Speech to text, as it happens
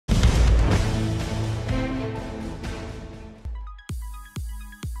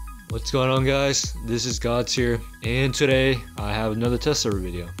What's going on, guys? This is Gods here, and today I have another test server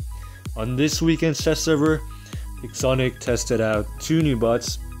video. On this weekend's test server, Pixonic tested out two new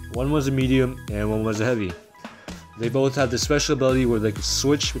bots. One was a medium and one was a heavy. They both had the special ability where they could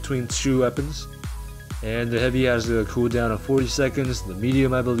switch between two weapons, and the heavy has a cooldown of 40 seconds, the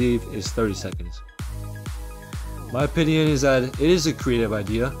medium I believe is 30 seconds. My opinion is that it is a creative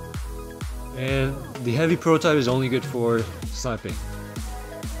idea, and the heavy prototype is only good for sniping.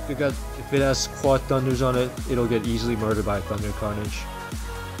 If it has quad thunders on it, it'll get easily murdered by thunder carnage.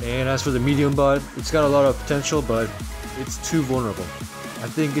 And as for the medium bot, it's got a lot of potential, but it's too vulnerable. I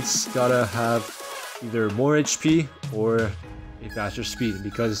think it's gotta have either more HP or a faster speed,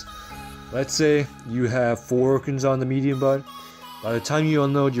 because let's say you have 4 orkans on the medium bot. By the time you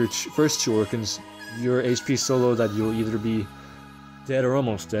unload your first 2 orkans, your HP is so low that you'll either be dead or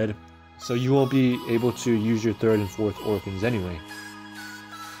almost dead, so you won't be able to use your 3rd and 4th orkans anyway.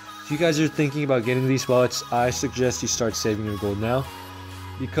 If you guys are thinking about getting these bots, I suggest you start saving your gold now,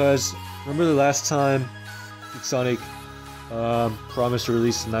 because remember the last time Pixonic promised to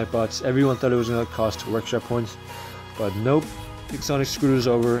release the night bots, everyone thought it was going to cost workshop points, but nope, Pixonic screwed us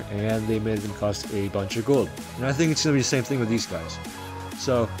over and they made them cost a bunch of gold. And I think it's going to be the same thing with these guys.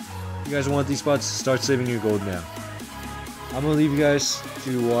 So if you guys want these bots, start saving your gold now. I'm going to leave you guys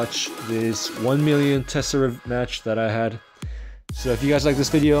to watch this 1 million test server match that I had. So if you guys like this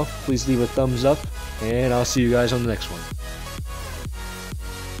video, please leave a thumbs up, and I'll see you guys on the next one.